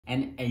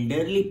an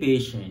elderly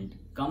patient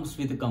comes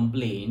with a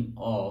complaint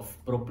of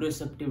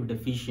proprioceptive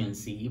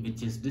deficiency,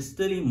 which is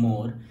distally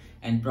more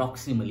and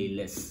proximally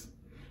less.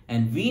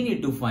 And we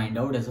need to find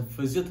out as a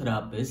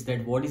physiotherapist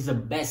that what is the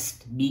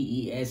best,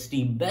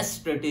 best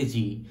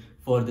strategy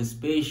for this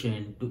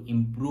patient to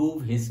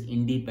improve his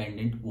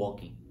independent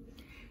walking.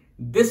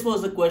 This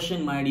was the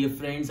question, my dear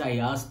friends, I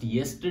asked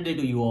yesterday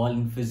to you all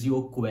in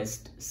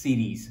Physioquest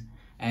series.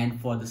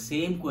 And for the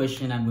same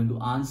question, I'm going to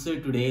answer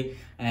today,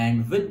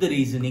 and with the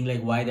reasoning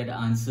like why that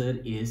answer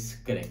is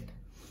correct.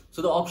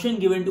 So the option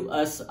given to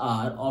us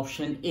are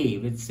option A,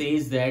 which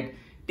says that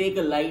take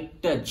a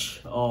light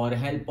touch or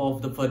help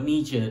of the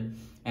furniture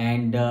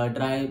and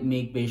try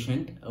make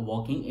patient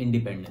walking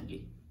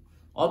independently.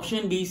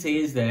 Option B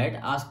says that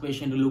ask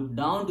patient to look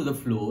down to the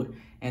floor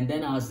and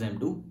then ask them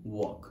to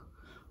walk.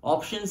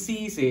 Option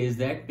C says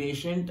that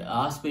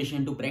ask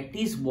patient to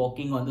practice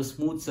walking on the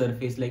smooth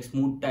surface like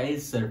smooth tile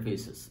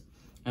surfaces.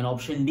 And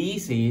option D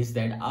says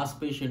that ask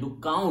patient to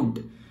count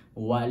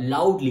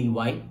loudly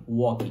while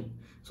walking.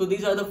 So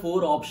these are the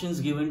four options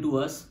given to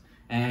us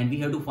and we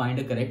have to find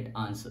a correct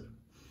answer.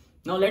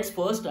 Now let's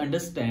first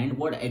understand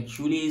what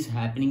actually is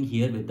happening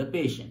here with the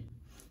patient.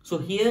 So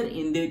here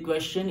in the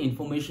question,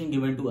 information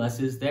given to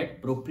us is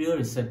that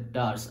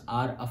proprioceptors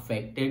are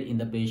affected in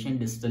the patient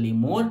distally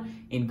more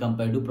in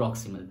compared to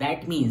proximal.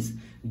 That means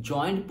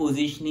joint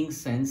positioning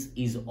sense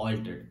is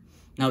altered.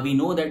 Now we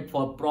know that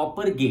for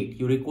proper gait,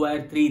 you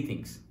require three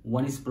things.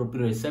 One is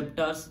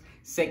proprioceptors,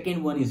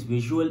 second one is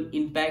visual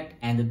impact,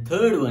 and the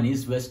third one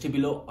is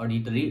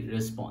vestibulo-auditory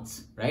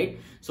response, right?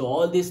 So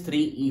all these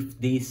three, if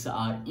these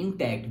are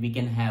intact, we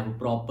can have a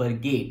proper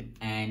gait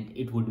and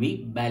it would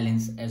be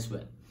balanced as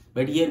well.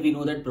 But here we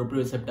know that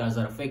proprioceptors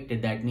are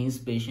affected. That means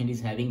patient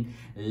is having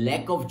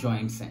lack of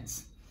joint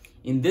sense.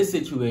 In this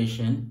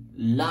situation,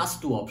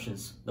 last two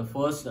options, the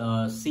first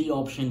C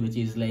option, which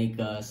is like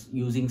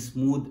using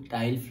smooth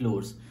tile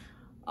floors,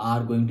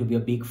 are going to be a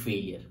big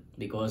failure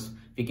because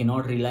we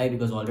cannot rely,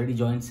 because already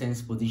joint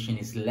sense position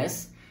is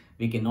less.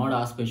 We cannot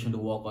ask patient to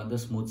walk on the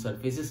smooth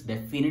surfaces.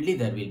 Definitely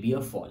there will be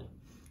a fall.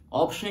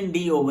 Option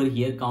D over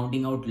here,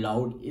 counting out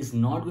loud, is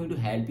not going to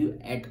help you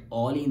at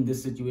all in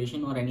this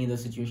situation or any other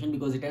situation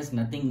because it has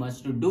nothing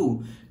much to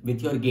do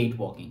with your gait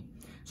walking.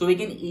 So we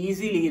can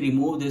easily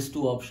remove these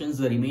two options.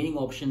 The remaining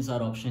options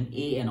are option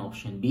A and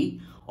option B.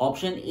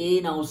 Option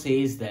A now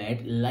says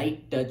that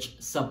light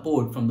touch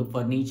support from the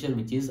furniture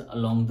which is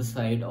along the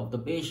side of the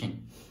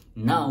patient.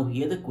 Now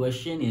here the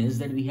question is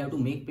that we have to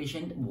make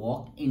patient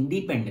walk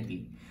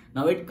independently.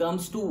 Now it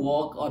comes to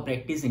walk or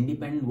practice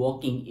independent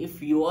walking.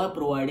 If you are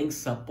providing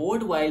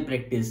support while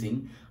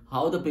practicing,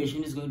 how the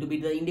patient is going to be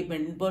the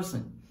independent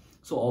person?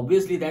 So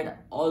obviously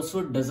that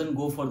also doesn't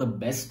go for the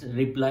best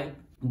reply.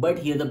 But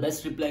here the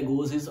best reply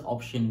goes is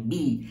option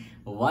B.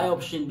 Why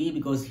option B?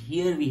 Because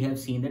here we have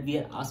seen that we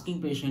are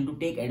asking patient to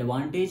take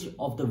advantage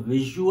of the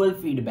visual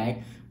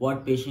feedback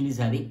what patient is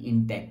having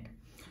intact.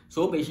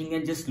 So patient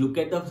can just look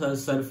at the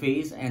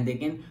surface and they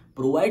can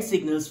provide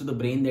signals to the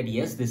brain that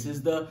yes, this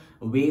is the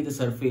way the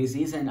surface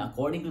is, and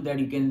according to that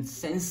you can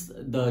sense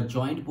the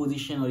joint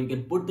position or you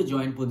can put the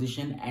joint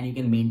position and you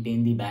can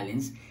maintain the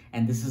balance.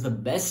 And this is the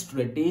best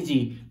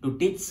strategy to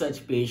teach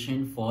such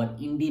patient for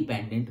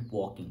independent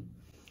walking.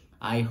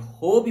 I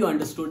hope you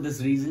understood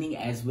this reasoning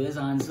as well as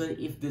answer.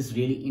 If this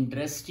really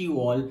interests you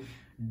all,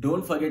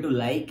 don't forget to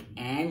like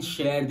and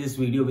share this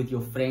video with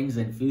your friends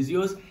and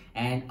physios.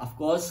 And of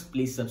course,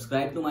 please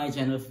subscribe to my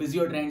channel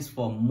Physiotrendz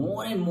for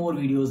more and more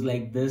videos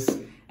like this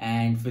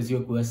and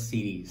Physioquest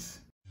series.